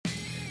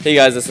Hey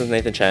guys, this is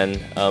Nathan Chen.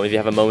 If you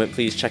have a moment,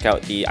 please check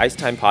out the Ice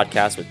Time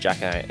podcast with Jack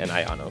and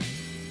Ayano.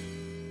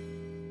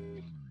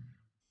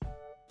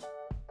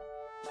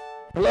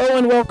 Hello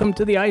and welcome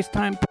to the Ice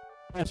Time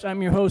podcast.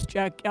 I'm your host,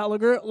 Jack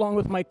Gallagher, along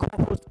with my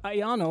co-host,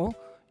 Ayano.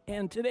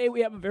 And today we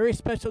have a very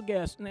special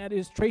guest, and that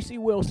is Tracy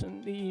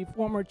Wilson, the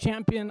former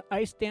champion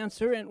ice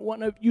dancer and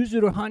one of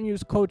Yuzuru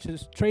Hanyu's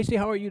coaches. Tracy,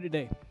 how are you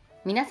today?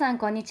 皆さん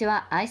こんにち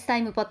は。アイスタ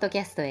イムポッドキ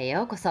ャストへ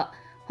ようこそ。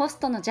ホス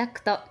トのジャッ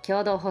クと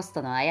共同ホス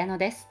トの綾乃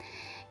です。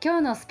今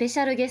日のスペシ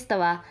ャルゲスト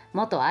は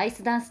元アイ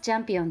スダンスチャ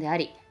ンピオンであ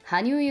り、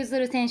羽生結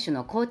弦選手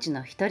のコーチ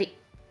の一人、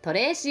ト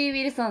レイシー・ウ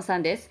ィルソンさ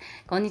んです。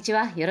こんにち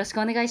は。よろし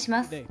くお願いし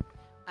ます。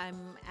I'm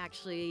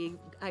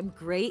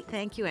great,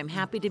 thank you. I'm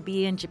happy to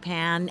be in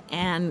Japan,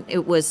 and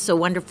it was so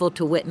wonderful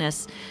to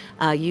witness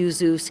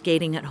Yuzu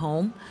skating at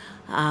home.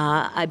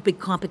 A big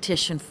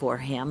competition for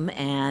him,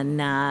 and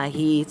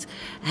he's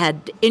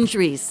had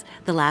injuries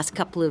the last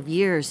couple of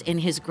years in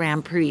his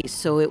Grand Prix,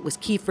 so it was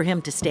key for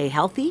him to stay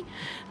healthy,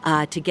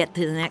 to get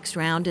to the next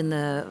round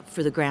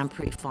for the Grand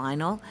Prix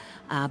final.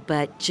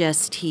 But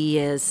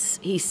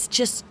he's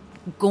just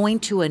going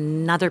to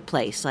another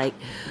place. Like,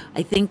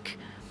 I think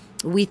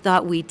we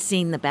thought we'd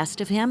seen the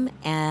best of him,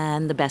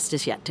 and the best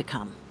is yet to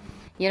come.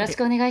 よろし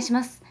くお願いし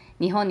ます。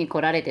日本に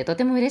来られてと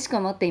ても嬉しく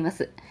思っていま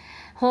す。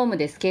ホーム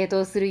でスケート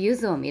をするゆ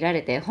ずを見ら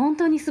れて本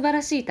当に素晴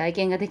らしい体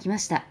験ができま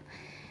した。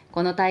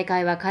この大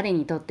会は彼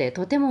にとって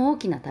とても大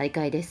きな大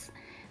会です。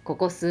こ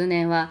こ数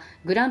年は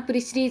グランプ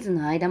リシリーズ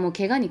の間も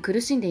怪我に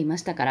苦しんでいま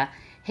したから、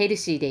ヘル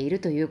シーでいる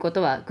というこ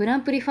とはグラ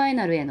ンプリファイ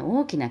ナルへの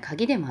大きな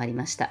鍵でもあり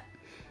ました。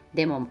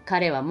でも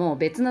彼はもう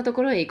別のと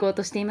ころへ行こう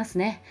としています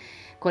ね。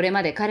これ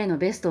まで彼の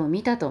ベストを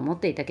見たと思っ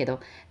ていたけど、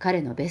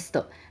彼のベス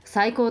ト、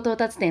最高到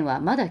達点は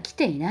まだ来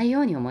ていない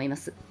ように思いま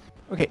す。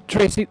Okay,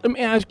 Tracy, let me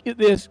ask you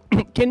this.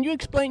 Can you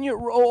explain your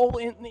role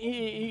in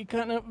the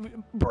kind of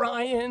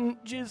Brian,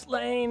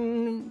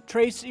 Ghislaine,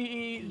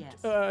 Tracy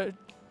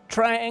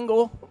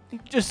triangle,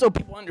 just so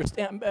people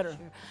understand better?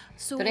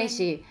 トレイ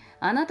シー、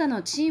あなた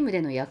のチーム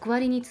での役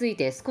割につい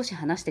て少し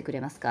話してく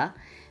れますか？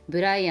ブ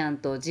ライアン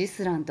とジ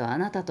スランとあ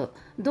なたと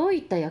どうい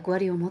った役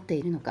割を持って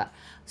いるのか。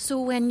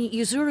So when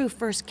Yuzuru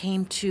first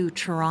came to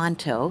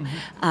Toronto,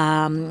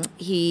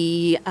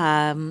 he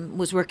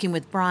was working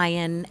with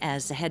Brian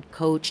as a head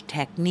coach,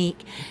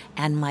 technique,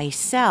 and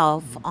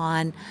myself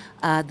on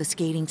the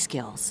skating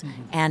skills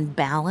and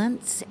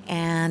balance.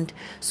 And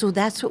so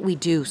that's what we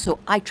do. So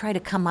I try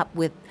to come up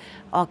with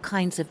all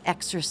kinds of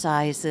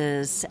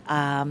exercises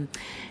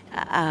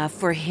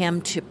for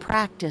him to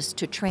practice,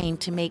 to train,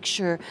 to make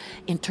sure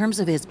in terms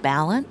of his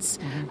balance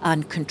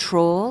and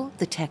control,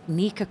 the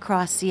technique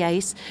across the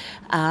ice.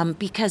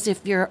 Because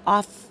if you're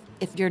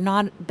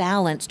not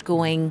balanced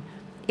going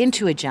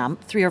into a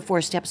jump 3 or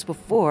 4 steps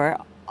before,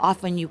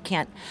 often you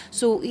can't.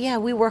 So yeah,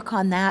 we work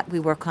on that. We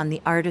work on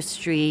the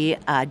artistry,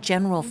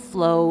 general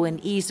flow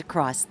and ease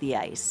across the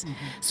ice.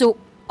 So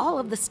all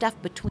of the stuff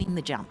between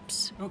the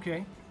jumps.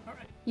 Okay.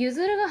 ユ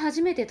ズルが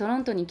初めてトロ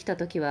ントに来た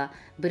時は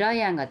ブラ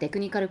イアンがテク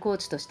ニカルコー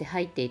チとして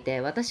入ってい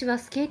て、私は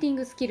スケーティン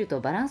グスキル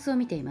とバランスを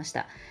見ていまし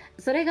た。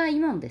それが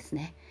今もです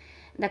ね。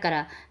だか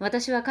ら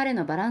私は彼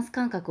のバランス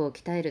感覚を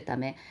鍛えるた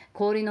め、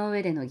氷の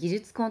上での技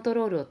術コント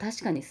ロールを確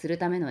かにする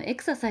ためのエ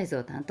クササイズ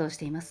を担当し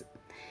ています。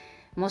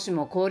もし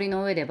も氷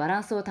の上でバラ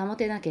ンスを保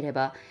てなけれ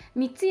ば、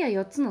3つや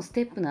4つのス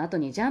テップの後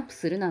にジャンプ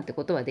するなんて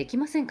ことはでき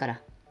ませんか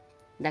ら。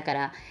だか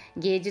ら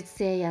芸術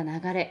性や流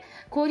れ、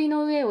氷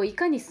の上をい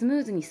かにスム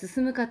ーズに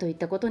進むかといっ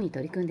たことに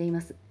取り組んでいま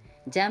す。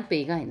ジャンプ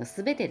以外の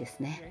すべてです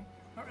ね。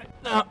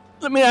Now,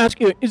 let me ask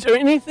you, is there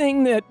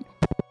anything that you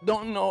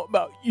don't know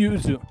about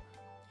Yuzu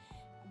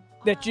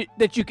that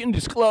you can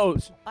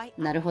disclose?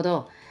 なるほ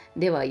ど。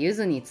ではゆ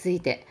ずにつ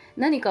いて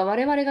何か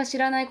我々が知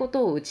らないこ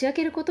とを打ち明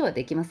けることは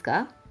できます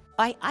か？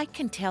 I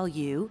can tell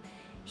you,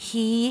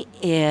 he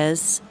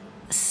is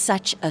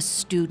such a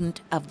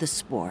student of the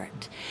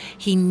sport.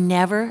 He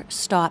never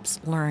stops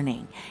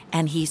learning,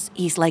 and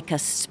he's like a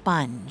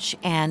sponge.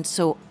 And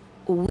so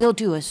we'll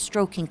do a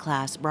stroking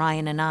class,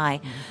 Brian and I,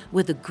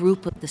 with a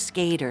group of the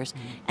skaters,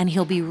 and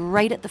he'll be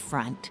right at the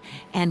front,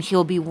 and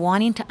he'll be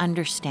wanting to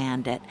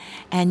understand it.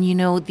 And you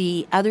know,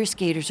 the other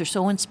skaters are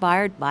so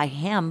inspired by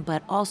him,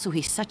 but also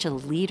he's such a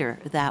leader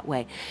that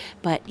way.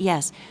 But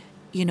yes,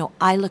 you know,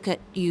 I look at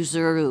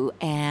Yuzuru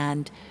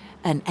and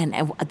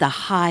the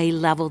high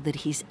level that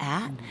he's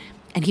at,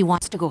 and he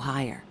wants to go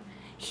higher.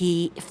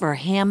 For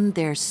him,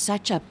 there's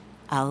such a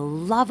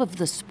love of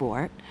the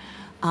sport,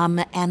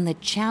 and the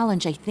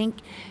challenge. I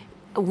think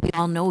we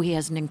all know he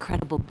has an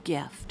incredible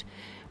gift,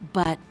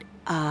 but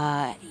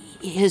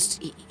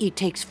he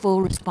takes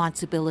full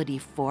responsibility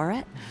for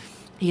it.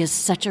 He has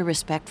such a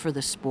respect for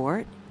the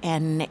sport,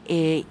 and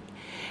it's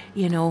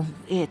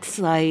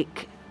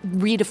like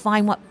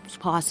redefine what's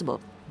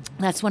possible.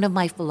 That's one of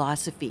my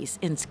philosophies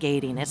in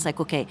skating. It's like,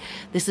 okay,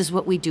 this is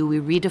what we do. We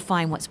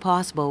redefine what's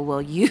possible.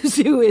 Well,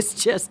 Yuzu is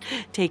just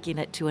taking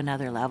it to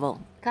another level.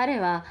 彼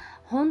は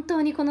本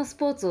当にこのス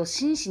ポーツを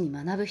真摯に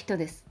学ぶ人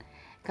です。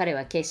彼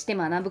は決して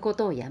学ぶこ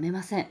とをやめ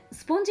ません。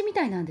スポンジみ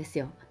たいなんです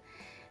よ。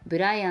ブ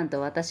ライアン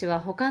と私は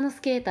他の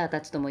スケーター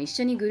たちとも一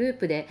緒にグルー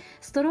プで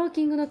ストロー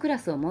キングのクラ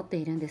スを持って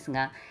いるんです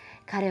が、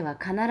彼は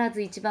必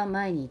ず一番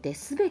前にいて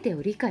全て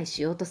を理解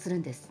しようとする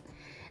んです。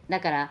だ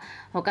から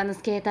他の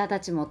スケーターた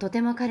ちもと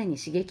ても彼に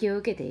刺激を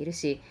受けている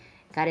し、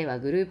彼は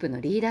グループの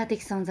リーダー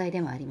的存在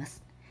でもありま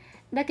す。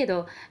だけ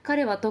ど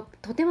彼はと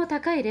ても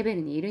高いレベ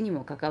ルにいるに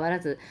もかかわら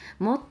ず、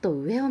もっと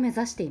上を目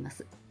指していま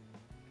す。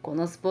こ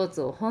のスポー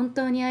ツを本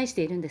当に愛し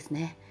ているんです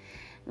ね。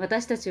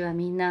私たちは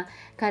みんな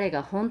彼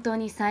が本当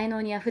に才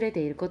能にあふれて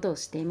いることを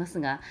知っています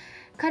が、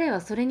彼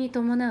はそれに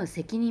伴う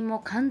責任も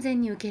完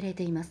全に受け入れ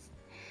ています。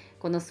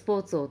このスポ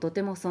ーツをと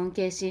ても尊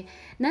敬し、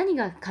何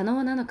が可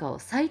能なのかを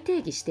再定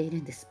義している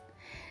んです。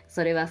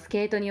それはス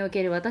ケートにお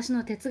ける私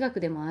の哲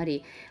学でもあ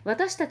り、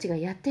私たちが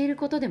やっている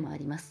ことでもあ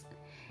ります。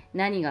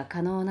何が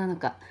可能なの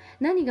か、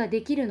何が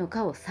できるの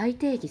かを再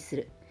定義す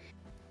る。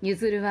ゆ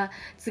ずるは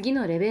次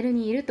のレベル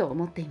にいると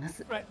思っていま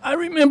す。Right. I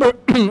remember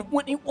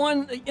when he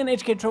won the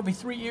NHK Trophy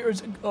 3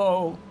 years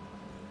ago,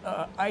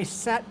 I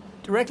sat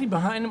directly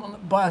behind him on the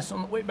bus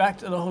on the way back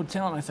to the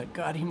hotel, and I thought,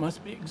 God, he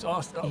must be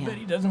exhausted. I'll bet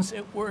he doesn't say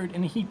a word.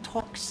 And he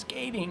talked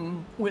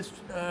skating with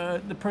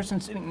the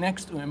person sitting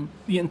next to him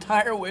the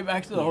entire way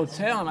back to the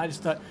hotel, and I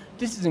just thought,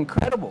 this is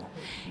incredible.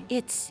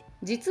 It's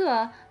実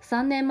は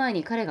3年前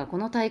に彼がこ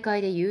の大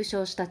会で優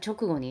勝した直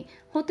後に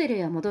ホテル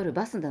へ戻る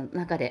バスの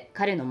中で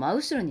彼の真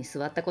後ろに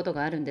座ったこと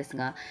があるんです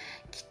が、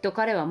きっと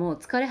彼はもう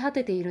疲れ果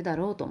てているだ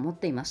ろうと思っ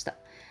ていました。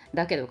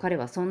だけど彼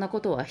はそんなこ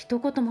とは一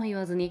言も言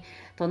わずに、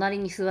隣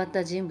に座っ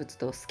た人物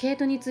とスケー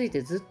トについ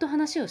てずっと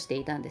話をして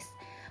いたんです。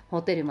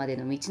ホテルまで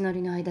の道の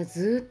りの間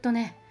ずっと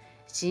ね、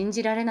信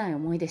じられない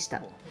思いでし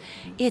た。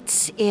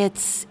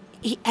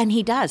and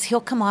he does. He'll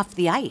come off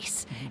the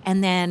ice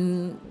and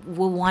then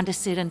we'll want to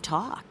sit and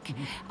talk.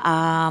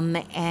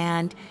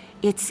 And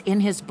it's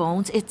in his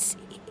bones. It's,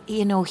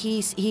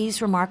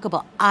 he's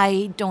remarkable.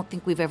 I don't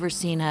think we've ever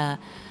seen a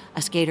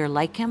skater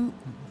like him.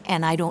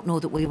 And I don't know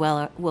that we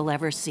will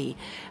ever see.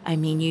 I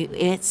mean,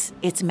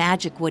 it's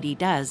magic what he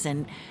does,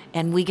 and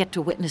we get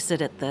to witness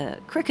it at the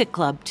cricket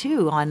club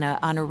too on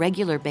a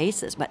regular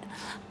basis. But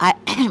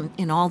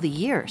in all the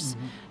years,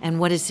 and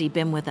what has he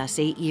been with us?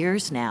 8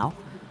 years now.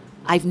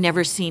 I've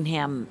never seen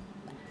him.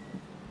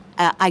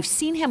 I've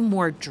seen him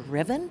more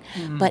driven,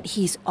 but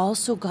he's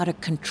also got a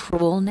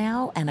control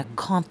now and a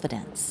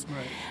confidence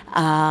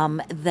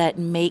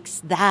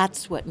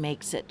that's what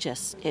makes it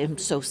just him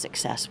so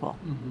successful.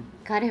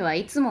 彼は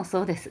いつも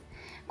そうです。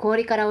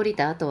氷から降り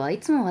た後はい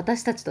つも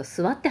私たちと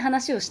座って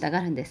話をした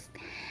がるんです。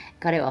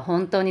彼は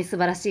本当に素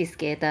晴らしいス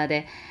ケーター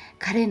で、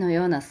彼の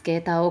ようなスケ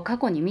ーターを過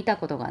去に見た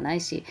ことがない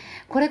し、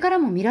これから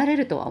も見られ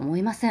るとは思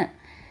いません。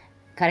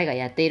彼が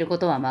やっているこ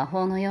とは魔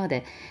法のよう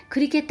で、ク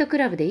リケットク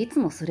ラブでいつ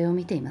もそれを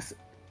見ています。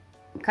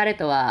彼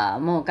とは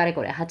もうかれ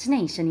これ8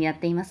年一緒にやっ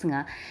ています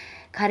が、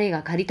彼が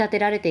駆り立て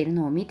られている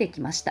のを見て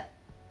きました。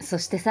そ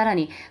してさら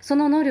にそ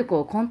の能力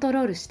をコント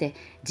ロールして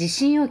自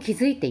信を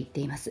築いていって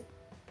います。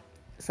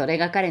それ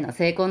が彼の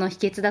成功の秘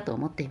訣だと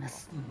思っていま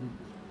す。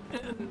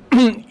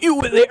You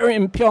were there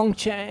in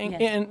Pyeongchang,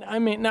 and I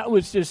mean, that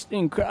was just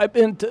incredible. I've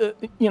been to,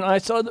 I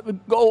saw the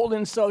gold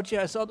in Sochi,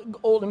 I saw the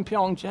gold in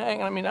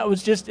Pyeongchang. I mean, that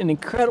was just an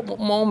incredible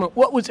moment.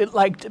 What was it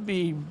like to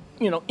be,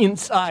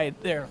 inside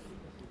there?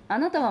 あ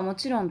なたはも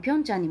ちろんピョ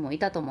ンチャンにもい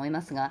たと思い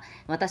ますが、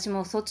私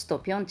もソチと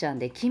ピョンチャン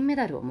で金メ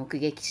ダルを目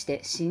撃して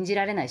信じ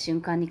られない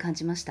瞬間に感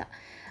じました。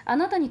あ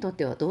なたにとっ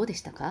てはどうで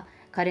したか？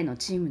彼の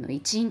チームの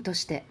一員と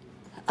して。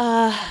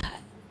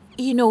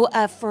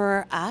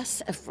For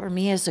us, for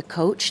me as a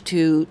coach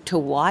to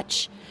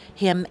watch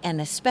him, and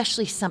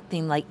especially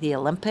something like the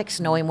Olympics,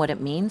 knowing what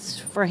it means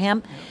for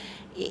him,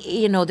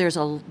 there's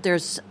a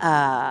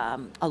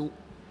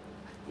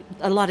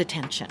lot of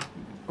tension.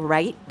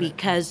 Right?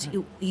 Because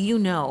you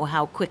know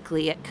how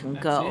quickly it can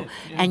go.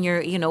 And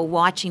you're,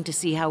 watching to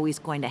see how he's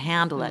going to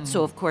handle it.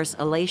 So, of course,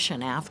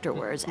 elation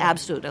afterwards,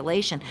 absolute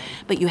elation.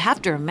 But you have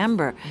to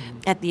remember,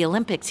 at the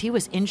Olympics, he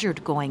was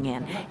injured going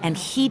in. And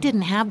he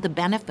didn't have the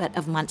benefit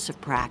of months of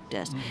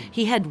practice.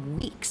 He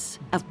had weeks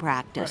of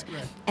practice.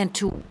 And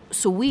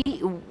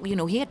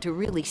he had to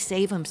really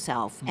save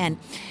himself. And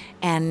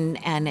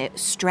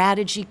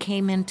strategy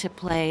came into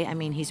play. I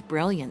mean, he's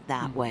brilliant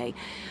that way.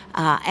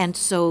 And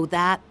so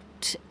that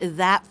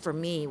for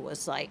me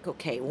was like,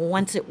 okay,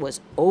 once it was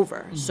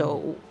over,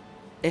 so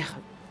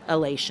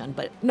elation,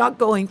 but not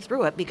going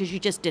through it because you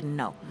just didn't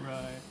know.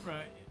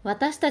 Right.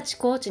 私たち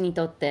コーチに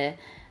とって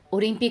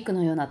オリンピック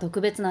のような特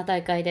別な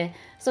大会で、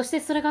そして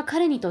それが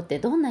彼にとって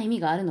どんな意味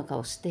があるのか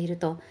を知っている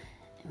と、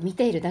見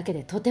ているだけ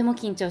でとても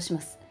緊張し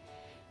ます。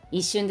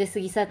一瞬で過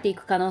ぎ去ってい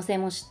く可能性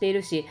も知ってい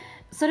るし、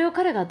それを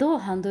彼がどう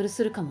ハンドル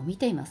するかも見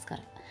ていますか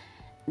ら。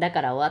だ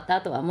から終わった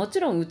後はもち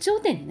ろん有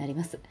頂天になり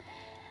ます。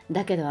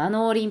だけどあ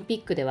のオリンピ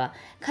ックでは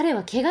彼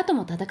は怪我と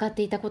も戦っ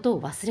ていたこと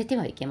を忘れて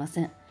はいけま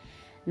せん。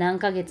何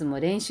ヶ月も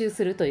練習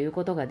するという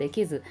ことがで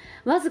きず、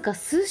わずか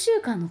数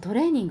週間のト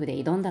レーニングで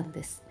挑んだの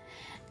です。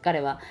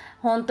彼は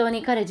本当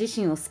に彼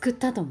自身を救っ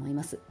たと思い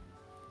ます。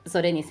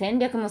それに戦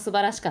略も素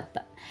晴らしかっ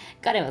た。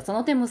彼はそ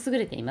の点も優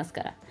れています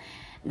から。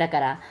だか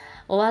ら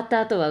終わっ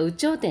た後は有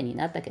頂天に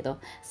なったけど、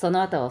そ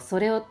の後はそ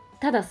れを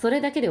ただそれ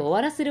だけで終わ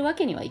らせるわ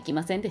けにはいき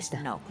ませんでし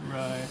た。No.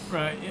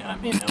 Right. Yeah, I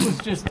mean, it was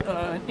just,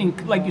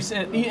 like you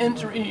said, the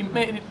injury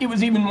made it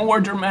was even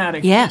more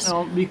dramatic. Yes.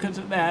 Because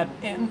of that.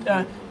 And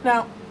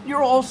now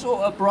you're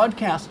also a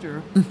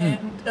broadcaster,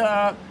 and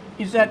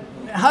is that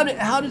how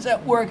does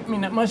that work? I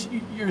mean,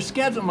 your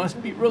schedule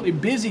must be really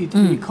busy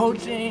to be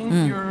coaching.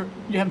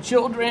 You have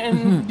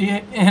children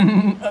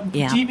and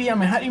TV. I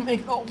mean, how do you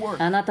make it all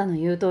work? あなたの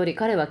言う通り、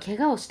彼は怪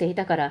我をしてい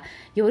たから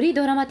より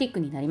ドラマティック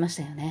になりまし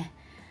たよね。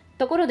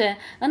ところで、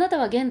あなた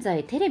は現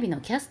在テレビ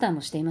のキャスターも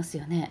しています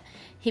よね。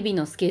日々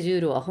のスケジュ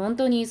ールは本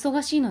当に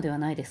忙しいのでは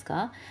ないです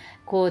か？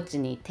コーチ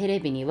にテレ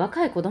ビに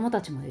若い子供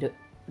たちもいる。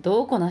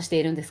どうこなして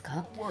いるんです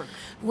か？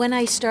 When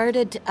I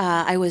started,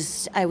 I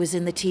was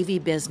in the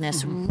TV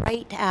business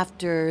right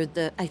after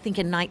I think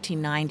in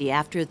 1990,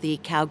 after the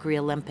Calgary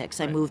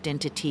Olympics, I moved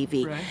into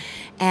TV,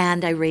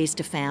 and I raised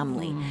a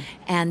family.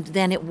 And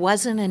then it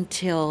wasn't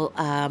until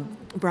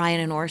Brian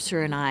and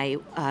Orser and I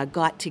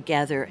got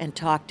together and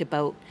talked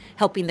about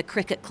helping the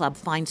cricket club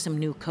find some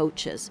new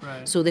coaches.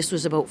 So this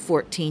was about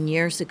 14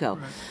 years ago.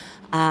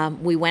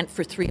 We went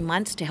for 3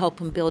 months to help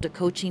him build a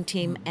coaching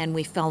team, and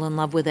we fell in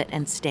love with it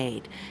and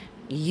stayed.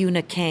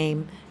 Yuna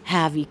came,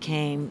 Javi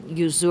came,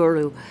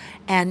 Yuzuru,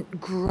 and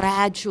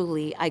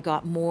gradually I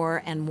got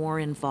more and more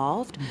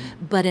involved.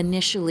 But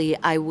initially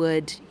I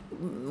would,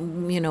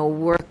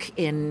 work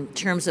in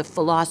terms of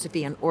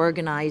philosophy and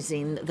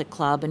organizing the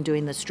club and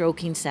doing the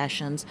stroking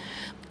sessions.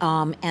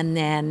 And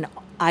then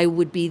I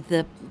would be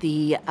the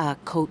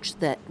coach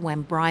that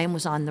when Brian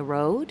was on the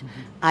road,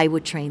 I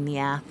would train the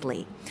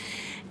athlete.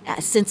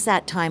 Since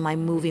that time,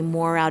 I'm moving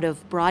more out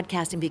of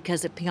broadcasting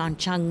because at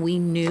Pyeongchang, we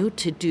knew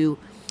to do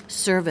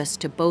service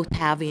to both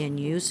Javi and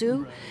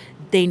Yuzu,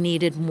 they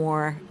needed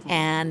more.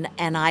 And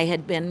I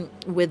had been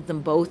with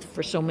them both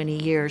for so many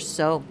years.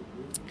 So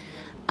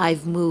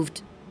I've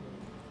moved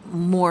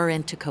more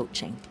into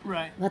coaching.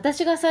 Right.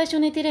 私が最初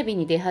にテレビ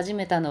に出始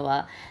めたの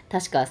は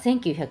確か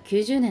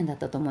1990年だっ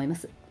たと思いま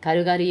す。カ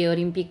ルガリーオ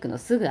リンピックの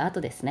すぐ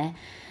後ですね。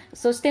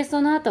そして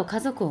その後家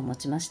族を持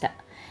ちました。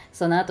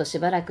その後し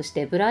ばらくし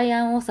てブライ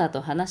アン・オーサー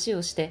と話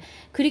をして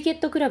クリケッ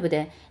トクラブ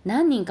で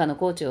何人かの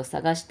コーチを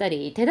探した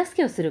り手助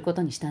けをするこ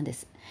とにしたんで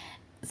す。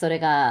それ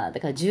が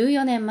だから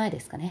14年前で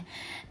すかね。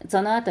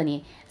その後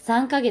に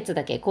3ヶ月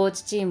だけコー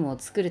チチームを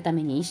作るた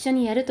めに一緒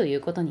にやるとい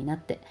うことになっ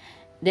て、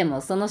で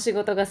もその仕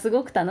事がす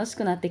ごく楽し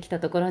くなってきた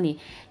ところに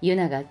ユ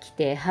ナが来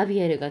てハビ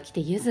エルが来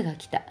てユズが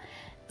来た。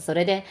そ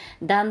れで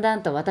だんだ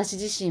んと私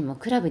自身も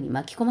クラブに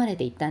巻き込まれ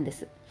ていったんで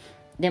す。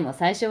でも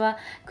最初は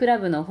クラ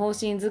ブの方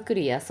針作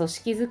りや組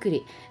織作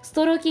り、ス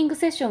トローキング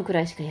セッションく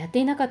らいしかやって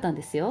いなかったん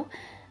ですよ。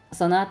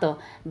その後、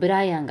ブ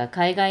ライアンが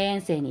海外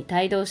遠征に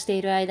帯同して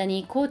いる間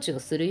にコーチを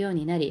するよう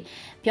になり、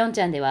ピョン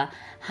チャンでは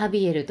ハ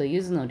ビエルと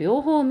ユズの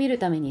両方を見る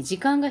ために時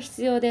間が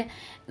必要で、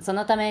そ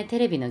のためテ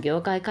レビの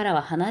業界から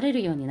は離れ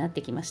るようになっ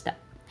てきました。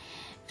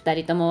2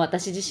人とも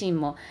私自身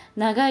も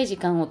長い時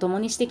間を共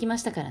にしてきま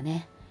したから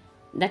ね。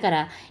だか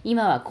ら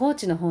今はコー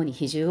チの方に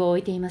比重を置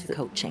いています。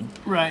Coaching.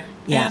 Right.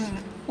 Yeah. And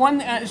one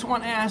thing I just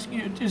want to ask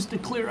you, just to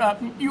clear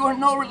up, you are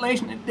no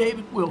relation to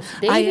David Wilson.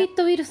 デイビッ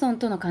ド・ウィルソン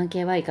との関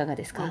係はいかが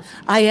ですか？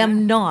 I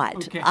am not.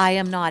 Okay. I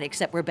am not,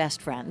 except we're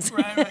best friends.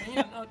 Right, right.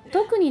 Yeah, no,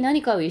 特に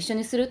何かを一緒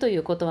にするとい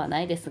うことは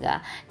ないです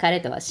が、彼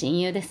とは親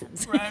友です。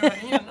right, right.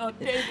 Yeah, no,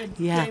 David,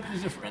 Yeah. David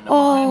is a friend of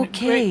mine,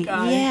 Okay, a great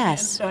guy.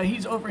 yes. And,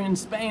 he's over in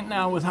Spain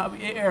now with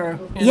Javier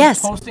and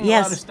Yes, posting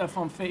yes. a lot of stuff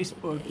on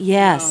Facebook.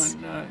 Yes.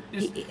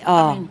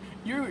 I mean,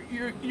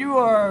 you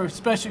are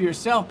special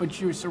yourself, but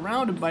you're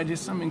surrounded by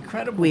just some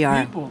incredible We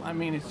are. people. I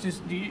mean, it's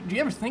just, do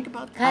you ever think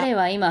about that? 彼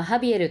は今ハ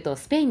ビエルと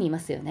スペインにいま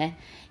すよね。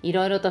い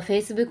ろいろと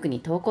Facebook に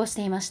投稿し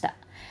ていました。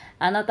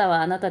あなた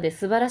はあなたで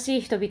素晴らし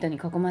い人々に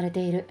囲まれて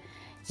いる。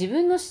自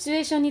分のシチュエ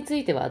ーションにつ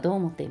いてはどう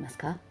思っています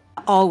か？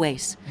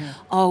 Always,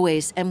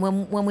 always. And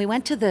when we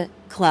went to the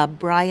club,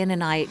 Brian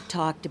and I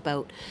talked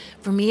about,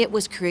 for me, it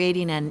was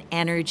creating an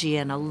energy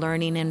and a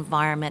learning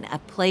environment, a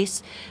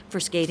place for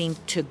skating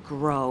to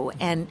grow.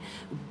 And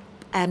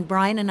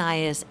Brian and I,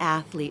 as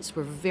athletes,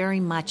 were very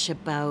much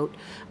about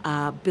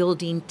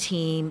building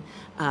team,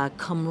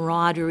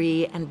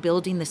 camaraderie, and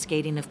building the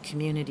skating of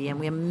community. And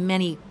we have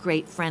many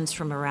great friends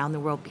from around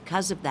the world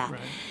because of that. Right.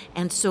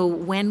 And so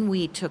when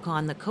we took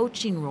on the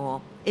coaching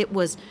role, it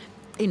was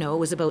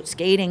about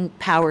skating,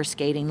 power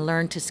skating,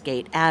 learn to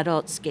skate,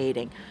 adult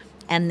skating,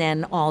 and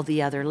then all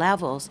the other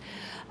levels.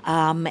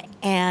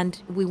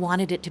 And we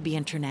wanted it to be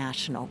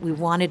international. We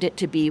wanted it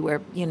to be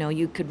where,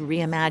 you could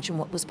reimagine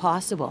what was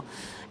possible.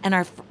 And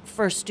our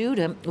first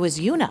student was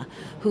Yuna,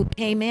 who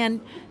came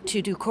in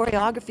to do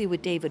choreography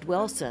with David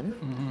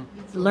Wilson,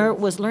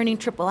 was learning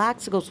triple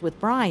axels with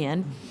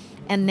Brian,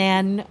 and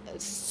then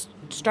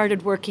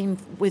started working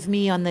with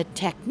me on the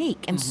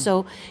technique. And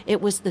so it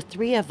was the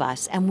three of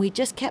us. And we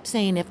just kept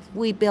saying, if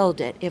we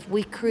build it, if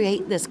we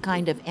create this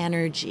kind of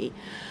energy,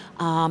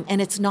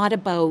 and it's not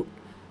about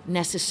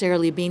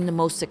necessarily being the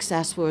most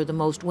successful or the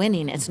most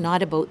winning. It's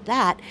not about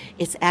that.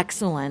 It's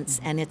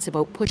excellence, and it's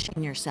about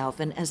pushing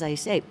yourself. And as I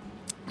say,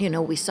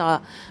 we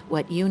saw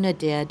what Yuna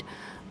did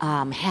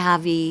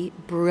Javi,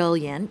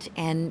 brilliant,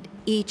 and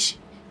each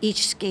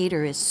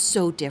skater is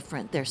so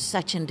different. They're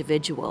such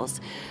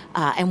individuals,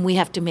 and we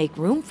have to make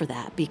room for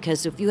that,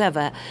 because if you have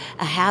a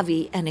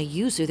Javi and a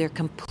Yuzu, they're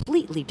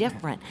completely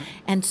different,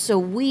 and so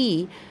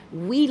we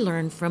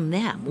learn from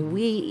them.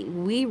 We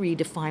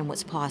redefine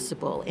what's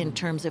possible in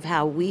terms of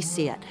how we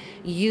see it.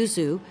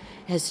 Yuzu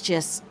has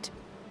just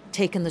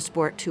taken the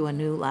sport to a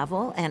new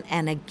level,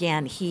 and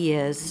again,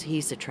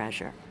 he's a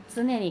treasure.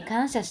 常に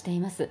感謝してい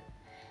ます。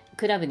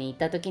クラブに行っ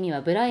た時に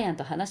はブライアン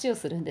と話を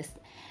するんです。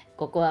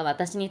ここは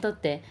私にとっ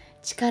て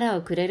力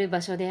をくれる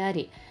場所であ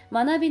り、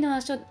学びの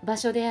場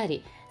所であ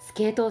り、ス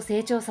ケートを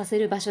成長させ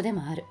る場所で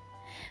もある。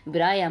ブ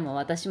ライアンも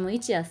私も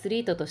一アス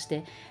リートとし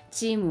て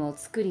チームを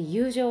作り、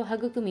友情を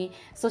育み、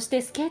そし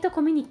てスケート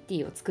コミュニテ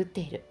ィを作っ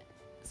ている。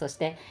そし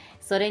て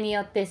それに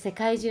よって世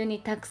界中に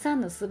たくさ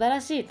んの素晴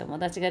らしい友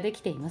達がで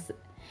きています。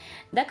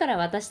だから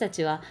私た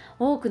ちは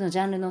多くのジ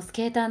ャンルのス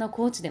ケーターの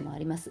コーチでもあ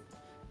ります。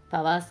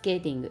パワースケ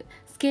ーティング、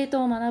スケー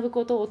トを学ぶ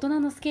ことを大人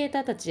のスケータ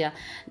ーたちや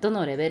ど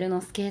のレベルの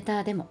スケー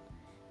ターでも、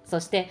そ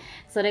して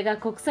それが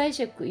国際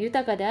色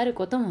豊かである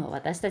ことも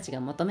私たち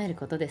が求める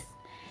ことです。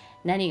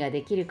何が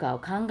できるかを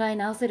考え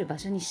直せる場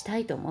所にした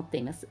いと思って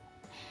います。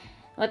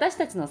私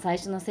たちの最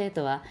初の生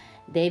徒は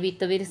デイビッ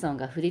ド・ウィルソン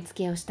が振り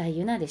付けをした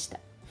ユナでした。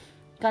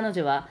彼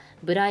女は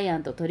ブライア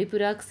ンとトリプ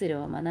ルアクセル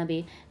を学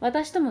び、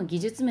私とも技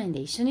術面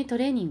で一緒にト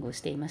レーニングを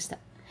していました。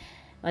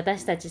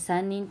私たち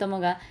3人とも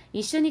が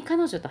一緒に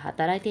彼女と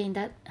働いて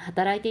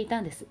い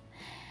たんです。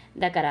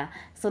だから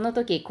その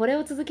時これ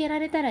を続けら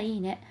れたらい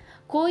いね、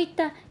こういっ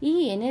た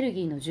いいエネル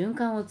ギーの循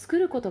環を作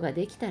ることが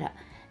できたら、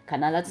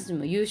必ずし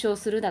も優勝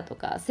するだと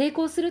か成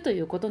功すると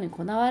いうことに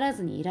こだわら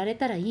ずにいられ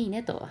たらいい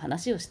ねと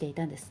話をしてい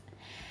たんです。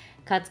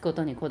勝つこ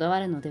とにこだわ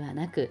るのでは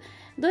なく、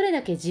どれ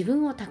だけ自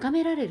分を高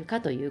められる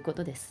かというこ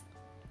とです。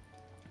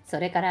そ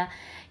れから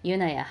ユ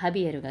ナやハ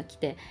ビエルが来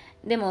て、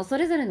でもそ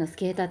れぞれのス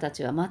ケーターた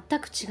ちは全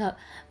く違う、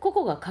個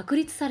々が確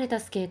立された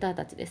スケーター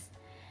たちです。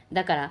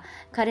だから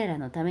彼ら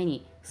のため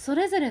にそ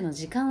れぞれの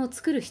時間を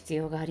作る必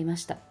要がありま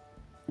した。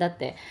だっ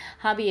て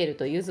ハビエル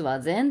とユズは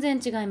全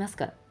然違います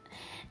から。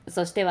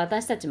そして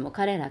私たちも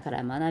彼らか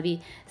ら学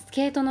び、ス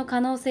ケートの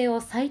可能性を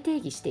再定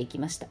義していき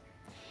ました。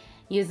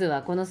ユズ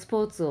はこのス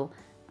ポーツを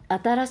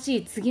新し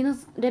い次の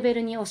レベ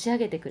ルに押し上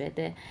げてくれ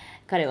て、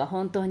彼は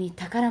本当に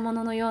宝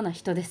物のような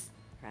人です。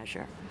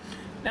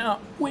Now,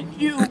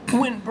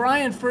 when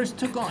Brian first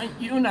took on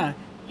Yuna,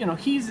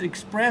 he's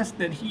expressed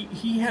that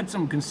he had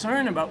some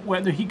concern about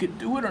whether he could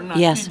do it or not.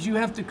 Yes. Did you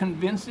have to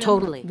convince him?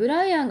 Totally. ブ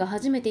ライアンが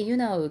初めてユ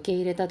ナを受け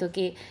入れた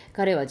時、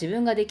彼は自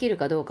分ができる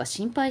かどうか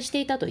心配し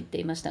ていたと言って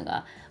いました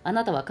が、あ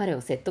なたは彼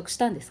を説得し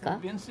たんですか？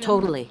 Convince him?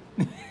 Totally.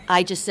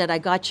 I just said, I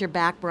got your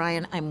back,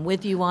 Brian. I'm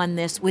with you on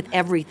this, with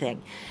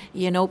everything.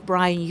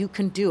 Brian, you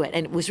can do it.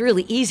 And it was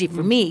really easy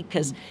for me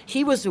because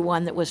he was the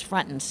one that was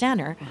front and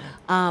center.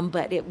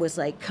 But it was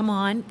like, come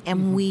on.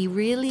 And we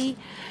really,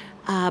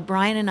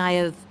 Brian and I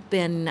have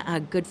been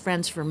good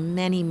friends for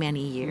many,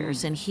 many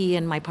years. And he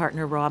and my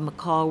partner, Rob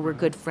McCall, were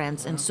good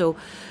friends. And so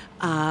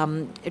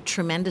a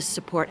tremendous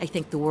support, I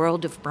think, the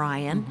world of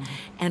Brian.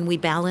 And we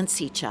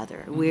balance each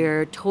other.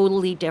 We're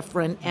totally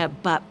different,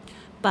 but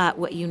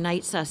what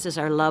unites us is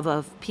our love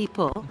of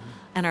people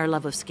and our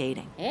love of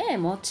skating.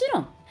 もち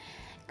ろん。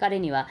彼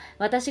には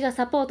私が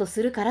サポート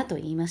するからと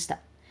言いました。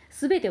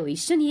すべてを一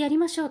緒にやり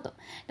ましょうと。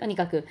とに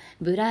かく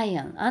ブライ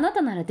アン、あな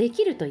たならで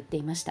きると言って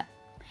いました。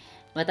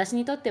私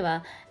にとって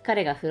は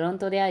彼がフロン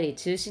トであり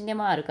中心で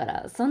もあるか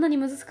ら、そんなに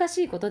難し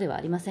いことでは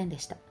ありませんで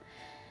した。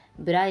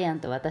ブライアン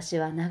と私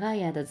は長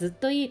い間ずっ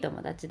といい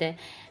友達で、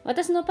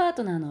私のパー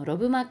トナーのロ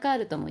ブ・マッカー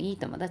ルともいい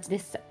友達で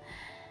す。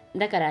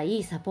だからい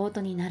いサポー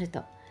トになる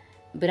と。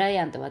ブライ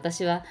アンと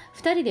私は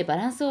2人でバ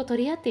ランスを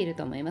取り合っている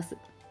と思います。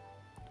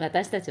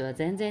私たちは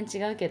全然違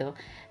うけど、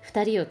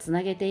2人をつ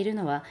なげている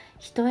のは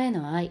人へ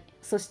の愛、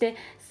そして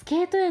ス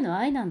ケートへの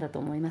愛なんだと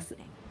思います。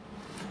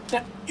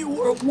Now, you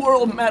were a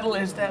world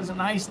medalist as an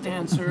ice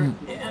dancer,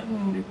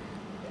 and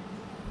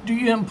do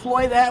you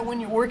employ that when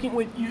you're working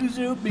with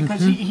Yuzu?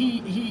 Because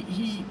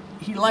he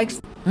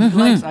likes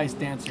ice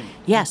dancing.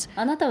 Yes.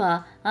 あなた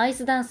はアイ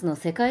スダンスの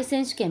世界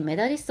選手権メ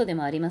ダリストで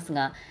もあります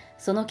が、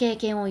その経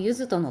験をユ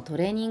ズとのト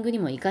レーニングに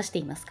も生かして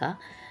いますか？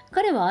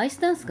彼はアイス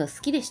ダンスが好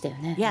きでしたよ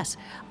ね。Yes.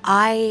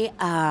 I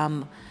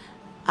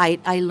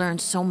learned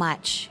so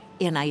much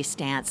in ice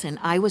dance, and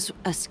I was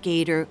a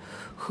skater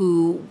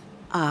who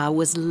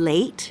was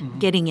late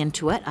getting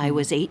into it. I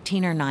was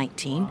 18 or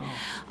 19.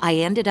 I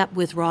ended up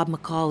with Rob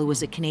McCall, who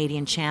was a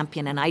Canadian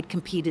champion, and I'd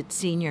competed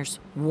seniors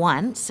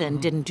once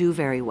and didn't do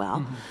very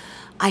well.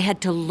 I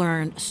had to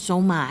learn so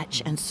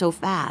much and so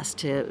fast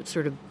to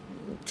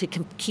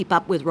keep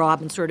up with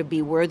Rob and sort of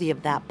be worthy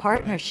of that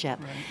partnership.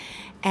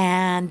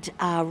 And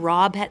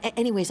Rob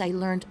anyways, I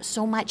learned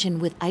so much. And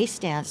with ice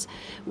dance,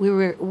 we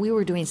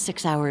were doing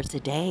 6 hours a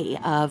day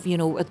of,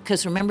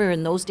 because remember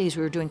in those days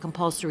we were doing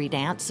compulsory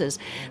dances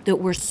that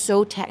were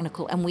so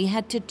technical, and we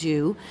had to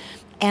do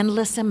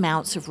endless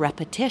amounts of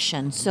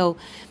repetition. So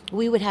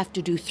we would have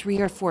to do 3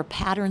 or 4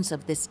 patterns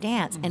of this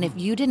dance. And if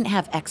you didn't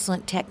have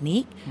excellent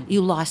technique,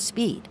 you lost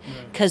speed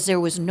because there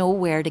was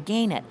nowhere to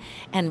gain it.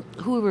 And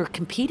who we were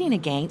competing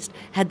against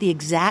had the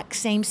exact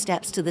same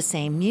steps to the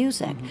same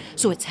music.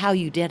 So it's how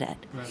you did it.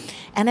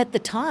 And at the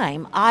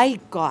time, I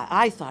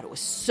thought it was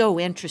so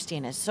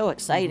interesting and so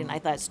exciting. I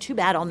thought, it's too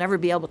bad I'll never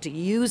be able to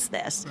use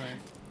this.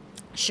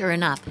 Sure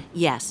enough,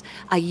 yes,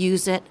 I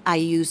use it. I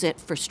use it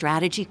for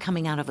strategy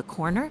coming out of a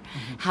corner.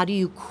 How do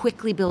you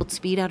quickly build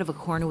speed out of a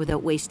corner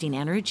without wasting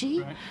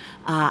energy?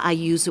 I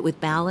use it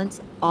with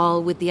balance,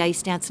 all with the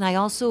ice dance. And I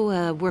also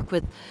I've worked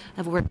with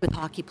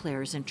hockey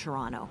players in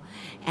Toronto,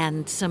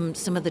 and some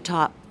of the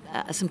top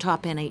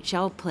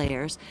NHL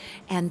players,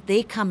 and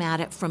they come at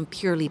it from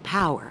purely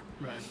power.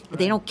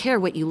 They don't care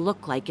what you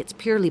look like; it's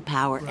purely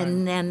power.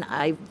 And then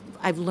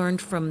I've learned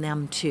from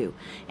them too.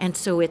 And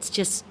so it's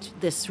just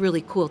this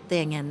really cool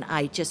thing, and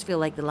I just feel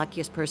like the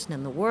luckiest person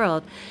in the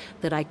world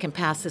that I can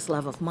pass this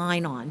love of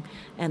mine on,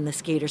 and the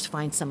skaters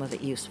find some of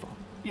it useful.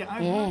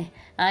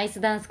アイス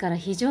ダンスから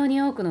非常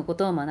に多くのこ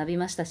とを学び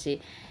ました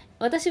し、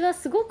私は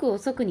すごく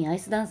遅くにアイ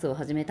スダンスを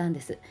始めたん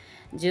です。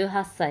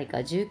18歳か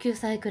19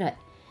歳くらい。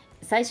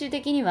最終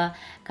的には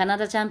カナ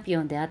ダチャンピ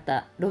オンであっ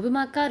たロブ・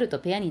マッカールと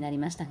ペアになり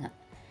ましたが、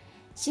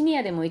シニ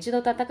アでも一度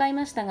戦い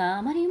ましたが、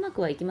あまりうま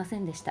くはいきませ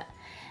んでした。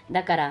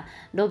だから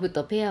ロブ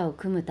とペアを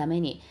組むため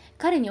に、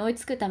彼に追い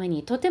つくため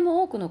にとて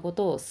も多くのこ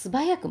とを素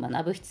早く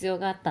学ぶ必要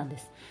があったんで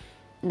す。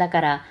だ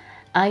から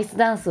アイス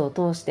ダンスを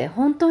通して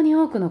本当に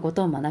多くのこ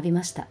とを学び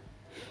ました。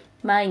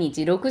毎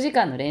日6時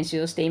間の練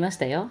習をしていまし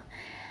たよ。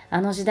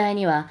あの時代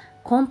には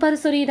コンパル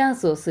ソリーダン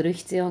スをする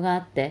必要があ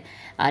って、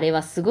あれ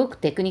はすごく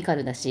テクニカ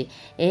ルだし、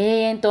永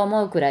遠と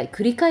思うくらい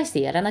繰り返し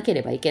てやらなけ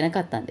ればいけな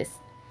かったんで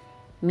す。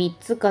3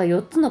つか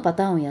4つのパ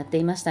ターンをやって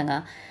いました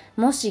が、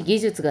もし技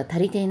術が足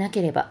りていな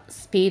ければ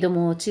スピード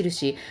も落ちる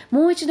し、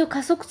もう一度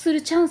加速す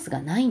るチャンス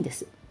がないんで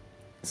す。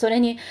それ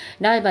に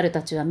ライバル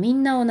たちはみ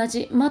んな全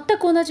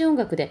く同じ音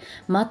楽で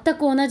全く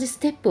同じス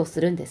テップをす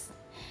るんです。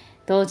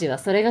当時は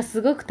それが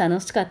すごく楽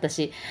しかった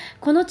し、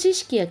この知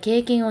識や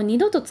経験を二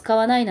度と使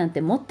わないなん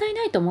てもったい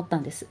ないと思った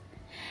んです。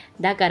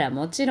だから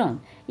もちろ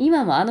ん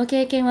今もあの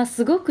経験は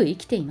すごく生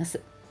きていま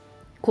す。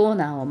コー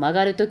ナーを曲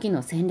がる時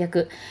の戦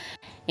略、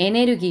エ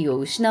ネルギーを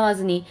失わ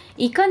ずに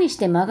いかにし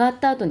て曲がっ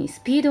た後に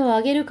スピードを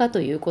上げるか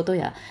ということ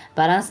や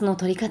バランスの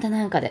取り方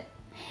なんかで、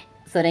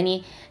それ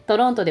にト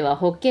ロントでは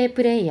ホッケー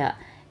プレイヤ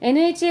ー、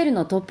NHL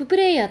のトッププ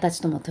レイヤーた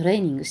ちともトレー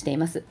ニングしてい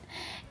ます。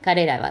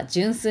彼らは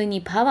純粋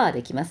にパワー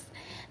できます。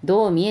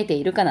どう見えて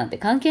いるかなんて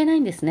関係ない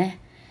んですね。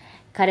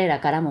彼ら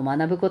からも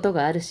学ぶこと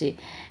があるし、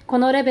こ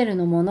のレベル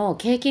のものを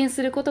経験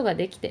することが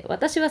できて、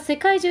私は世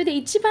界中で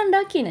一番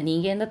ラッキーな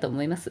人間だと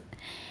思います。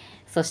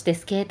そして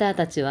スケーター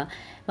たちは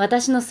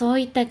私のそう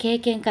いった経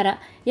験から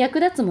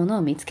役立つもの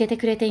を見つけて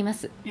くれていま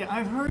す。Yeah,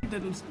 I've heard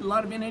that a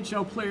lot of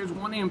NHL players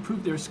want to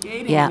improve their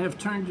skating Yeah. and have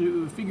turned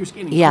to figure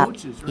skating Yeah.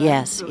 coaches, right?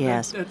 Yes, So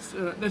yes.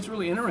 That's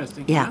really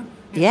interesting. Yeah. Huh?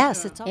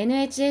 Yes, it's all.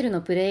 NHL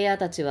のプレイヤー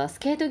たちはス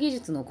ケート技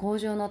術の向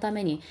上のた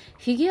めに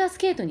フィギュアス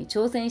ケートに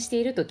挑戦して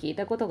いると聞い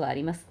たことがあ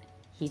ります。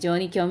非常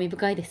に興味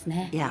深いです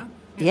ね。Yeah.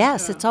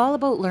 Yes, it's all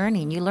about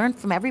learning. You learn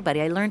from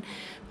everybody. I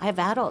have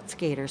adult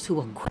skaters who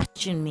will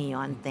question me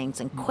on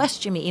things and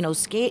question me.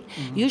 Skate.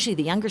 Usually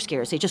the younger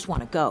skaters, they just want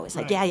to go. It's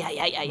like,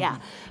 yeah.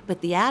 But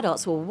the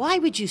adults, well, why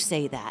would you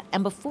say that?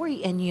 And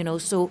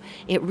so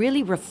it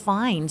really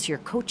refines your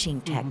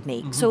coaching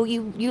technique. So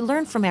you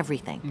learn from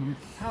everything.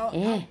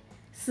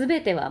 す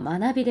べては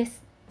学びで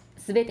す。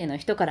すべての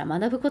人から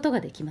学ぶことが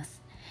できま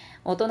す。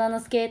大人の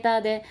スケータ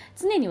ーで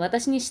常に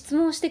私に質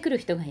問をしてくる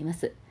人がいま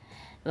す。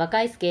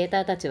若いスケー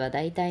ターたちは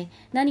だいたい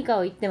何か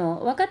を言って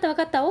も分かった、オ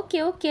ッ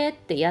ケーっ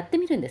てやって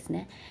みるんです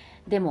ね。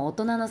でも大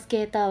人のス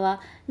ケーターは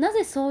な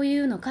ぜそうい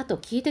うのかと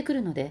聞いてく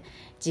るので、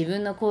自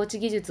分のコーチ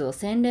技術を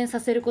洗練さ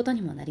せること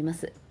にもなりま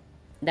す。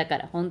だか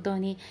ら本当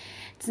に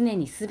常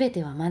にすべ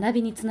ては学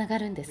びにつなが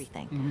るんです。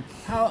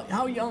How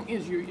young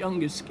is your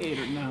youngest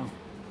skater now?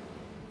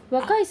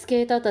 若いス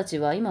ケーターたち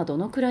は今ど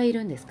のくらいい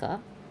るんです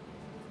か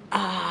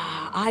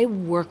？I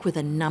work with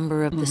a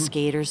number of the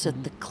skaters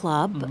at the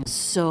club.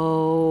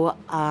 So,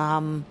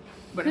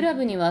 クラ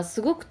ブには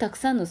すごくたく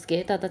さんのス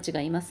ケーターたち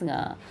がいます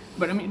が、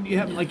But I mean, do you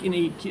have like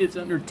any kids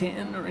under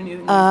 10 or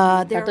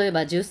anything? 例え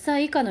ば10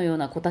歳以下のよう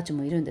な子たち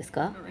もいるんです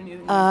か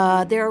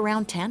they're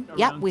around 10.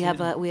 Yeah, we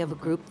have a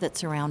group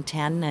that's around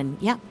 10, and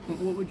yeah.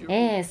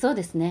 そう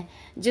ですね。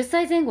10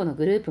歳前後の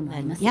グループもあ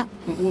ります。Yeah.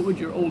 What would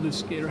your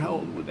oldest skater? How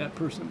old would that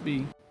person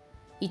be?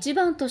 一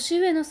番年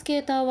上のスケ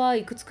ーターは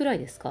いくつくらい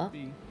ですか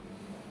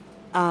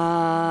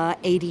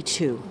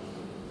82.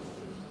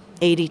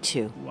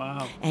 82.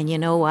 Wow. And you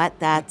know what?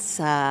 That's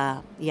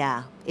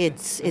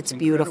it's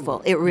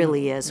beautiful. It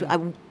really is.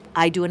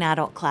 I do an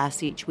adult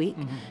class each week,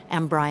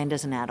 and Brian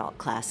does an adult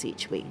class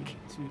each week.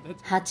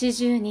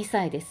 82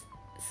歳です。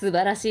素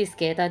晴らしいス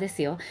ケーターで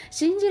すよ。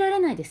信じられ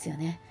ないですよ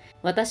ね。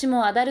私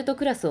もアダルト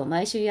クラスを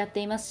毎週やって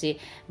いますし、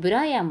ブ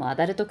ライアンもア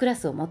ダルトクラ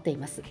スを持ってい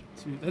ます。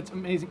That's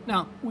amazing.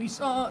 Now, we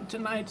saw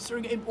tonight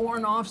Sergei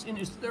Voronov's in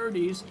his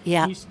 30s.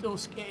 Yeah. He's still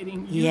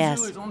skating. Yes.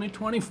 Yuzu is only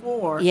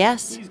 24.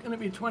 Yes. He's going to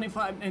be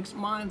 25 next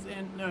month.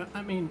 And,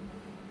 I mean,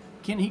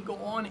 can he go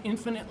on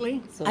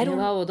infinitely? それ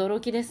は驚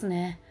きです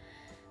ね。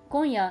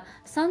今夜、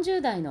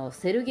30代の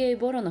セルゲイ・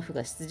ボロノフ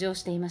が出場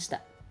していまし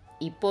た。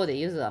一方で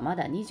ユズはま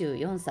だ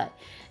24歳。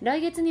来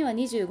月には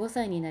25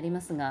歳になり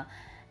ますが、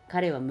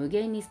彼は無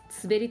限に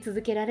滑り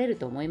続けられる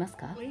と思います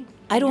か？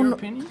 I don't Your know.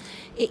 opinion?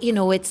 You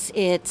know,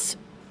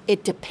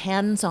 it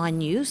depends on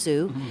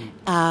Yuzu,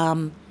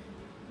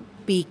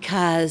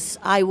 because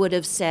I would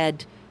have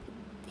said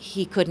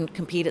he couldn't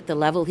compete at the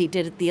level he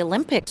did at the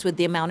Olympics with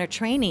the amount of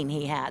training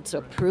he had.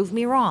 So prove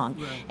me wrong.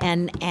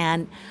 And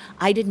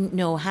I didn't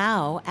know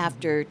how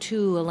after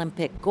 2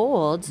 Olympic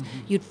golds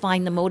you'd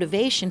find the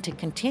motivation to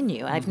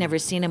continue. I've never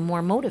seen him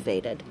more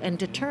motivated and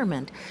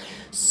determined.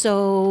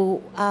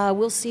 So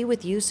we'll see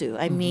with Yuzu.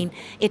 I mean,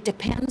 it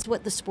depends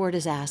what the sport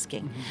is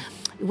asking.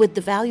 With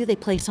the value they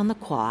place on the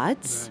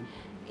quads,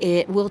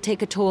 it will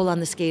take a toll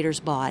on the skater's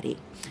body.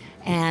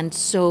 And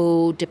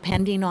so,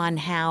 depending on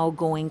how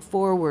going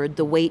forward,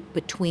 the weight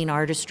between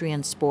artistry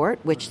and sport,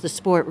 which the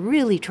sport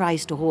really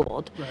tries to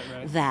hold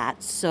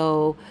that.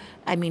 So,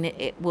 I mean,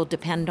 it will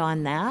depend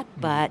on that.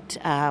 But,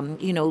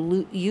 you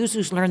know,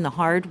 Yuzu's learned the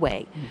hard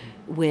way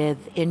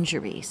with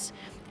injuries.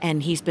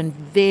 And he's been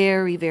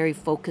very, very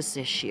focused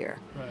this year.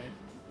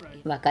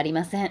 わかり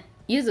ません。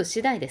ユズ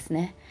次第です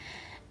ね。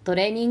ト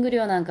レーニング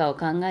量なんかを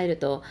考える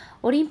と、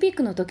オリンピッ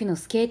クの時の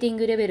スケーティン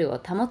グレベルを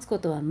保つこ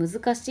とは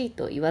難しい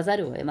と言わざ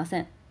るを得ませ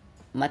ん。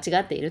間違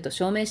っていると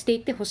証明してい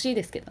ってほしい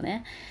ですけど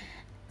ね。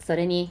そ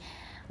れに、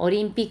オ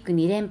リンピック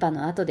2連覇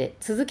の後で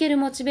続ける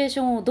モチベーシ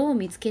ョンをどう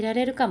見つけら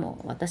れるかも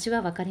私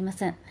は分かりま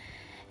せん。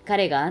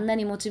彼があんな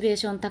にモチベー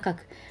ション高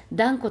く、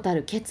断固た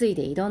る決意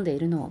で挑んでい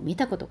るのを見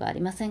たことがあ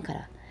りませんか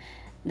ら。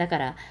だか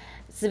ら、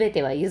全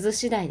てはユズ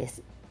次第で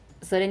す。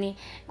それに、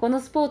この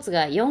スポーツ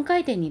が4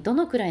回転にど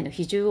のくらいの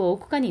比重を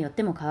置くかによっ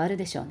ても変わる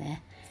でしょう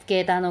ね。ス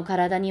ケーターの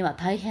体には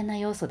大変な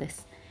要素で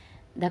す。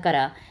だか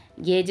ら、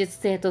芸術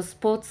性とス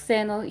ポーツ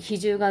性の比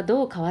重が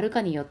どう変わる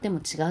かによっても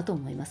違うと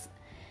思います。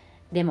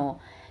でも、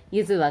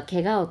ユズは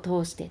怪我を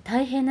通して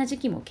大変な時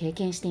期も経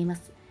験していま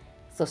す。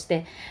そし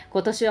て、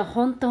今年は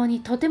本当に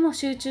とても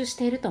集中し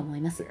ていると思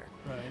います。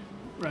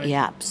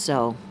Yeah,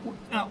 so.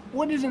 Now,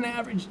 what is an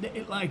average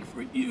day like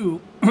for you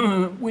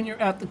when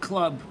you're at the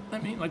club? I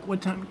mean, like,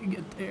 what time do you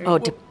get there? Oh,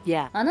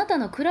 yeah. あなた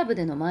のクラブ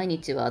での毎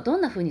日はど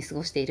んな風に過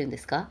ごしているんで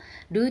すか？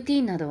ルーティ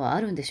ーンなどは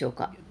あるんでしょう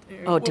か？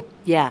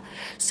 Yeah.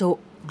 So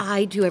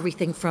I do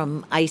everything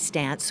from ice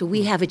dance. So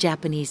we have a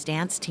Japanese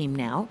dance team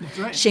now,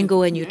 right.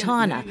 Shingo and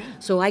Utana.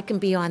 So I can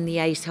be on the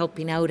ice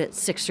helping out at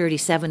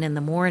 6:37 in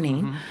the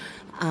morning.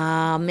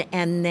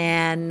 And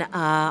then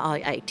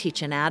I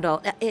teach an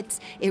adult. It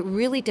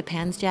really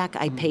depends, Jack.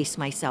 I pace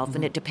myself,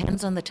 and it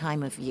depends on the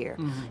time of year.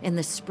 In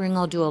the spring,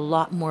 I'll do a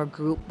lot more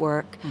group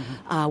work.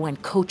 When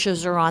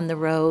coaches are on the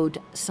road,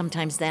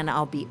 sometimes then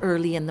I'll be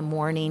early in the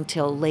morning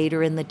till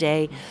later in the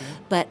day.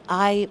 But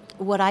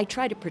what I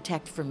try to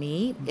protect for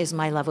me is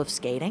my love of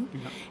skating,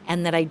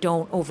 and that I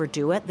don't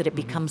overdo it, that it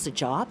becomes a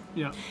job.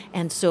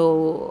 And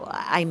so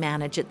I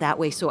manage it that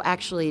way. So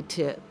actually,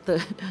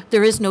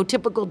 there is no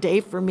typical day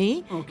for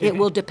me. Okay. It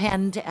will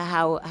depend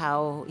how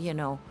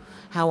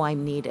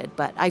I'm needed.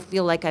 But I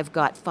feel like I've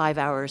got 5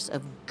 hours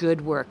of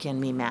good work in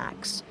me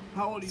max.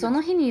 How old are you? そ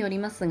の日により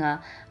ます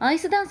が、アイ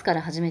スダンスか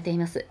ら始めてい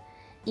ます。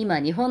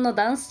今、日本の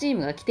ダンスチー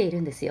ムが来てい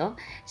るんですよ。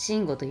シ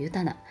ンゴとユ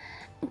タナ。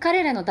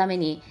彼らのため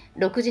に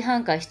6時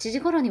半か7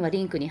時頃には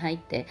リンクに入っ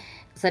て、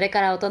それ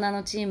から大人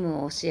のチー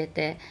ムを教え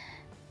て、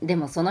で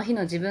もその日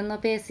の自分の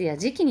ペースや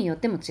時期によっ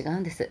ても違う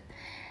んです。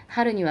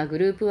春にはグ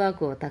ループワー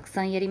クをたく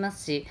さんやりま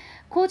すし、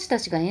コーチた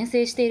ちが遠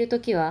征していると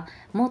きは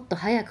もっと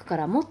早くか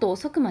らもっと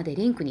遅くまで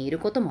リンクにいる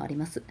こともあり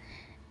ます。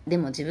で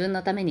も自分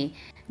のために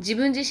自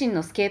分自身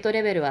のスケート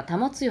レベルは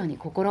保つように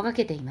心が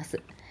けていま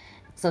す。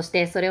そし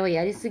てそれを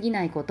やりすぎ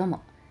ないこと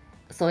も、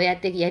そうやっ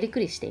てやり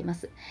くりしていま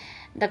す。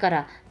だか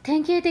ら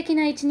典型的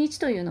な一日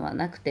というのは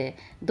なくて、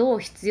どう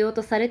必要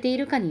とされてい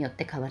るかによっ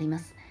て変わりま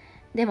す。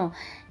でも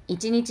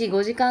1日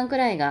5時間く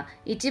らいが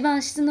一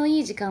番質のい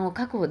い時間を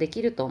確保でき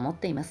ると思っ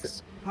ていま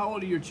す。How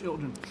old are your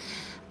children?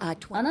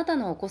 あなた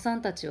のお子さ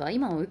んたちは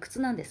今おいくつ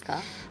なんです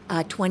か？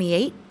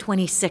 28,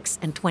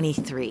 26, and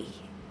 23.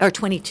 Or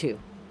 22.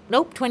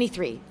 Nope,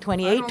 23.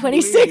 28,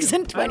 26, 26,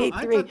 and I 23.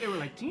 thought they were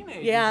like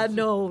teenagers. Yeah,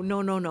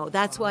 no.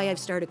 That's why I've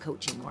started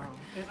coaching more.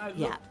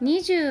 Yeah.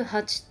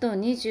 28と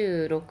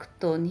26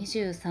と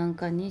23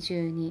か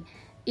22、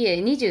い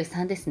え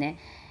23ですね。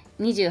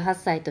28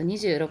歳と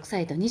26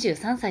歳と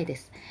23歳で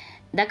す。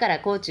だから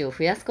コーチを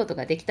増やすこと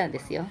ができたんで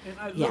すよ。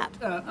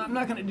I'm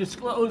not going to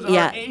disclose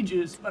our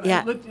ages, but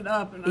I looked it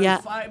up and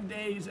I'm 5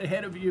 days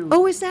ahead of you.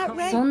 Oh, is that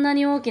right? そんな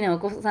に大きなお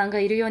子さん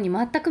がいるように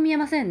全く見え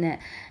ませんね。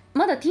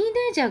まだティーンエ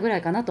イジャーぐら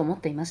いかなと思っ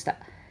ていました。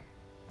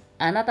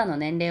あなたの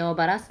年齢を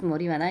ばらすつも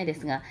りはないで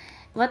すが、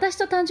私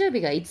と誕生日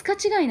が5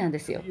日違いなんで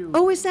すよ。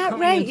Oh, is that Coming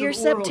right? into You're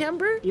the world.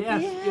 September?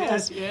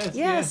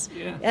 Yes.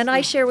 And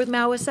I share with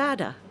Mao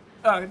Asada.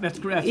 That's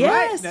correct.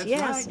 Yes, That's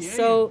yes. right.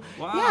 So,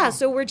 Wow.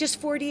 so we're just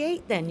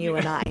 48 then, you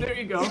and I. There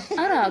you go.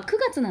 あら、9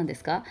月なんで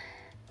すか？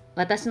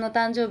私の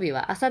誕生日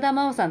は浅田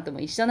真央さんとも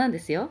一緒なんで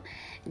すよ。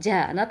じ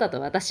ゃああなたと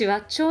私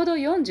はちょうど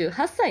48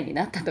歳に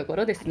なったとこ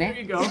ろですね。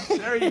There you go.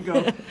 There you go.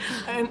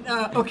 And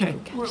okay,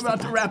 we're about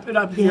to wrap it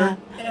up here.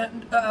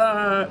 And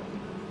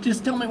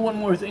just tell me one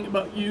more thing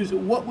about Yuzu.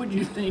 What would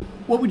you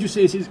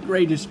say is his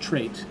greatest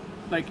trait?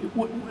 Like,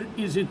 what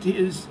is it?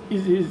 His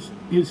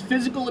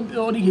physical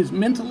ability, his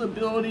mental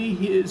ability,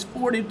 his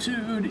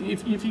fortitude.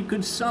 If you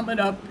could sum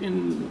it up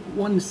in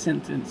one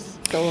sentence.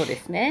 そうで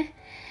すね。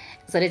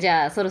それじ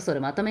ゃあそろそろ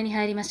まとめに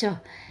入りましょ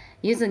う。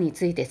ゆずに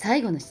ついて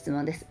最後の質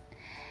問です。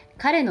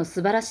彼の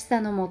素晴らし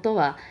さのもと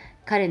は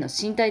彼の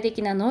身体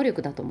的な能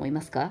力だと思い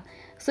ますか？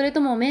それ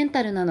ともメン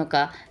タルなの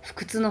か、不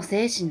屈の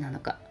精神なの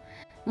か。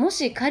も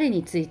し彼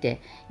につい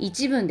て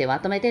一文でま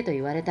とめてと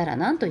言われたら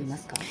何と言いま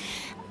すか？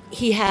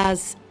 He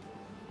has,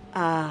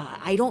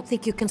 I don't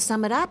think you can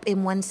sum it up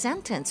in one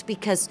sentence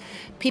because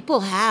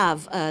people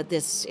have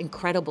this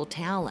incredible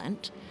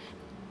talent.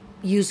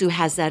 Yuzu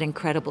has that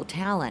incredible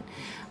talent.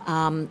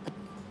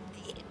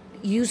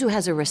 Yuzu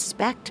has a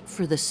respect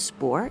for the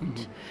sport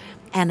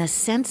and a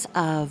sense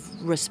of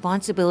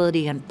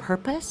responsibility and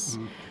purpose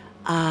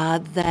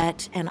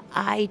and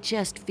I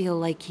just feel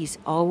like he's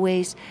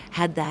always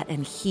had that,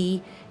 and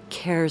he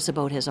cares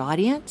about his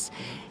audience.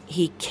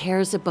 He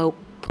cares about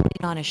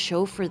putting on a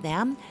show for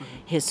them,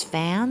 his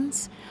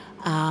fans.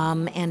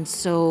 And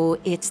so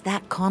it's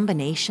that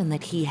combination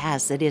that he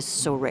has that is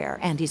so rare,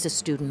 and he's a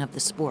student of the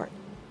sport.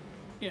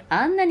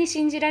 あんなに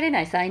信じられな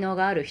い才能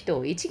がある人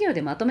を一行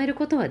でまとめる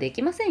ことはで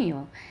きません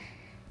よ。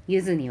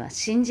ゆずには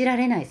信じら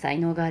れない才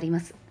能がありま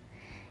す。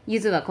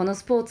ゆずはこの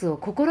スポーツを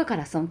心か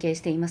ら尊敬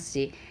しています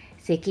し、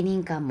責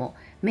任感も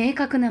明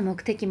確な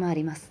目的もあ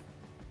ります。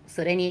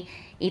それに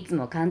いつ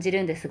も感じ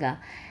るんです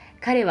が、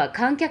彼は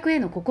観客へ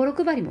の心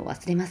配りも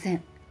忘れませ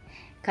ん。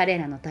彼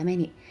らのため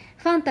に、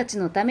ファンたち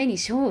のために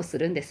ショーをす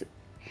るんです。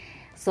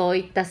そう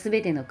いったす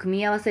べての組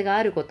み合わせが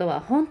あること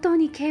は本当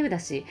に稀有だ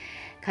し、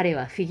彼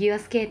はフィギュア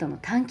スケートの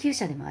探求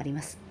者でもあり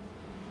ます。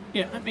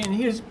Yeah, I mean,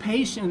 his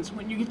patience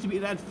when you get to be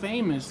that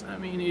famous. I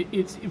mean,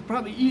 it's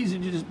probably easy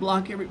to just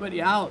block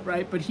everybody out,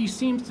 right? But he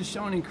seems to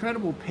show an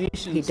incredible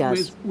patience He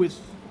does.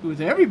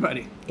 with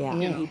everybody. Yeah,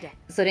 he does.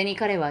 それに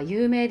彼は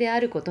有名であ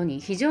ること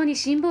に非常に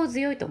辛抱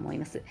強いと思い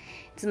ます。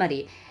つま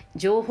り、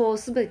情報を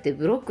すべて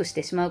ブロックし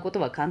てしまうこと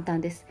は簡単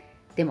です。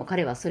でも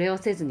彼はそれを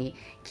せずに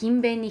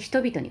勤勉に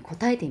人々に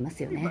答えていま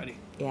すよね。 Everybody.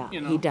 Yeah,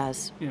 You know? he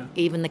does. Yeah.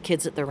 Even the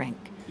kids at the rink.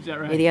 Is that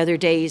right? The other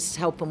day, he's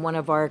helping one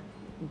of our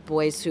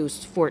boys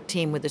who's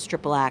 14 with his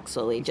triple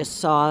axel. He just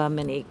saw him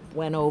and he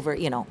went over.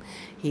 You know,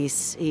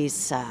 he's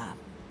it's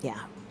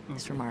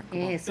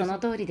remarkable. その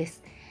通りで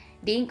す。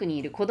リンクに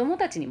いる子供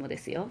たちにもで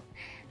すよ。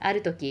あ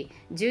る時、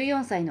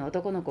14歳の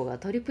男の子が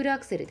トリプルア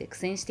クセルで苦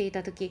戦してい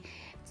た時、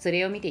そ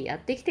れを見てやっ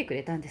てきてく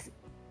れたんです。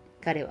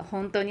彼は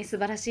本当に素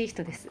晴らしい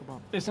人です。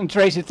 Listen,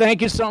 Tracy,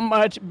 thank you so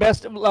much.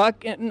 Best of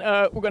luck, and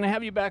we're going to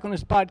have you back on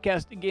this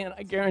podcast again.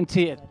 I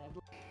guarantee it.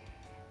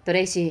 ト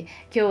レイシー、今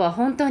日は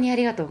本当にあ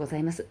りがとうござ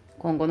います。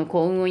今後の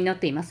幸運を祈っ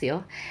ています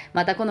よ。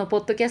またこのポ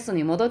ッドキャスト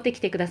に戻ってき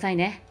てください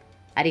ね。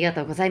ありが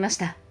とうございまし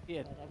た。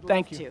Yeah,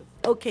 thank you.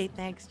 Okay,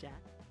 thanks, Jack.